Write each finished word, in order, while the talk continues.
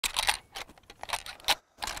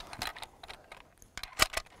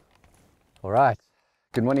All right,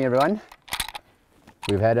 good morning everyone.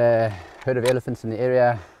 We've had a herd of elephants in the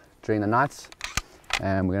area during the nights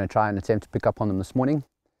and we're going to try and attempt to pick up on them this morning.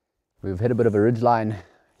 We've hit a bit of a ridge line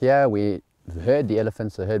here. We've heard the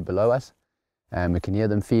elephants, the herd below us, and we can hear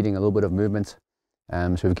them feeding, a little bit of movement.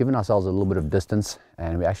 So we've given ourselves a little bit of distance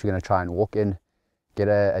and we're actually going to try and walk in, get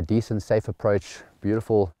a decent, safe approach.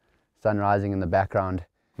 Beautiful sun rising in the background.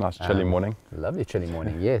 Nice chilly morning. Lovely chilly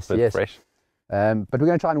morning, yes, Bit yes. fresh. But we're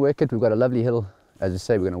going to try and work it. We've got a lovely hill. As I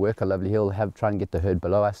say, we're going to work a lovely hill, try and get the herd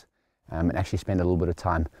below us, and actually spend a little bit of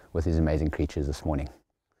time with these amazing creatures this morning.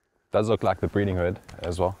 Does look like the breeding herd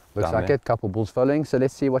as well. Looks like it. Couple bulls following. So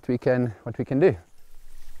let's see what we can do.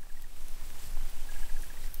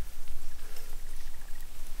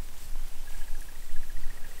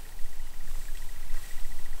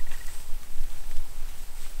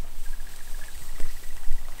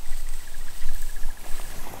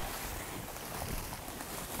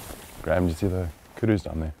 Graham, do you see the kudus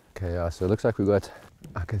down there? Okay, yeah, so it looks like we've got,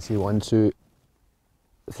 I can see 1, 2,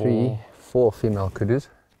 3, 4 female kudus.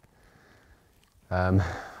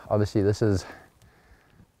 Obviously this is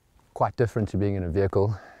quite different to being in a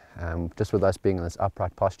vehicle. Just with us being in this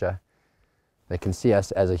upright posture, they can see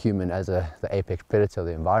us as a human, as the apex predator of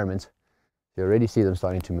the environment. You already see them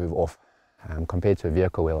starting to move off compared to a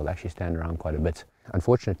vehicle where they'll actually stand around quite a bit.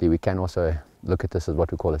 Unfortunately, we can also look at this as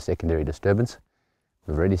what we call a secondary disturbance.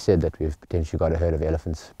 We've already said that we've potentially got a herd of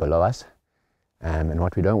elephants below us, and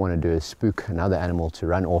what we don't want to do is spook another animal to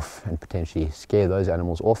run off and potentially scare those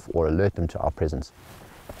animals off or alert them to our presence.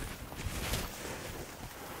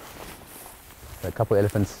 So a couple of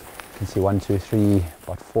elephants, you can see 1, 2, 3,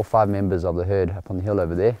 about 4, 5 members of the herd up on the hill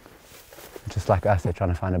over there. Just like us, they're trying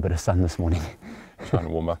to find a bit of sun this morning. Trying to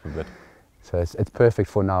warm up a bit. So it's perfect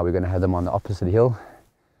for now. We're going to have them on the opposite hill.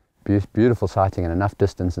 Beautiful sighting and enough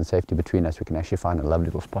distance and safety between us. We can actually find a lovely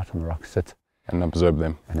little spot on the rock, sit and observe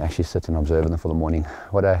them. And actually sit and observe them for the morning.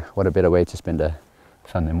 What a better way to spend a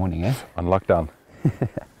Sunday morning, eh? On lockdown.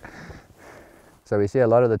 So we see a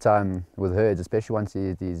lot of the time with herds, especially once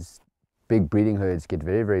these big breeding herds get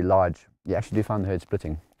very, very large, you actually do find the herd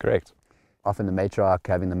splitting. Correct. Often the matriarch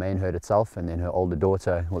having the main herd itself, and then her older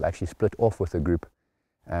daughter will actually split off with the group.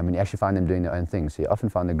 And you actually find them doing their own thing. So you often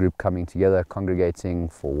find the group coming together, congregating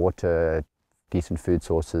for water, decent food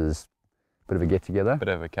sources, bit of a get together. Bit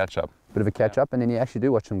of a catch up. Bit of a catch up, and then you actually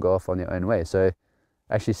do watch them go off on their own way. So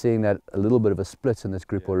actually seeing that a little bit of a split in this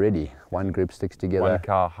group already. One group sticks together. One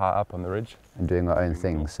cow high up on the ridge. And doing their own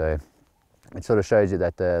thing. So it sort of shows you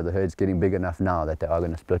that the herd's getting big enough now that they are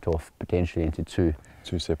going to split off potentially into two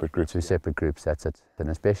separate groups. Two separate groups, that's it. And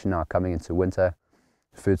especially now coming into winter,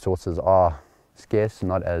 food sources are scarce,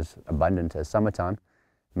 not as abundant as summertime.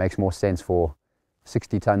 It makes more sense for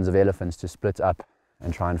 60 tons of elephants to split up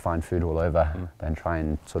and try and find food all over than try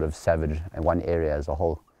and sort of savage one area as a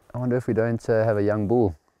whole. I wonder if we don't have a young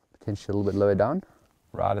bull, potentially a little bit lower down.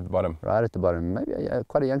 Right at the bottom. Right at the bottom. Maybe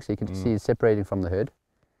quite a youngster. You can see separating from the herd.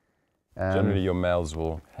 Generally your males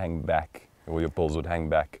will hang back, or your bulls would hang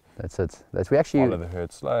back. That's it. We actually follow the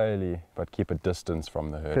herd slowly, but keep a distance from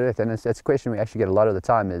the herd. Correct, and it's a question we actually get a lot of the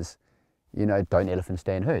time is, you know, don't elephants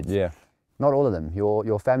stay in herds? Yeah. Not all of them.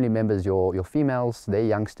 Your family members, your females, their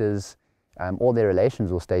youngsters, all their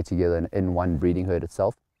relations will stay together in one breeding herd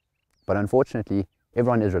itself. But unfortunately,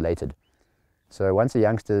 everyone is related. So once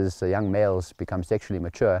the young males become sexually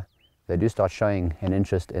mature, they do start showing an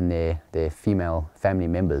interest in their female family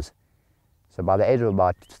members. So by the age of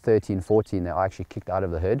about 13, 14, they are actually kicked out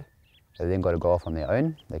of the herd. They then got to go off on their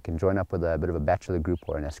own. They can join up with a bit of a bachelor group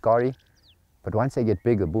or an askari. But once they get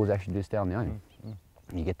big, the bulls actually do stay on their own.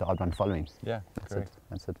 You get the odd one following. Yeah, that's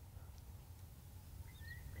it.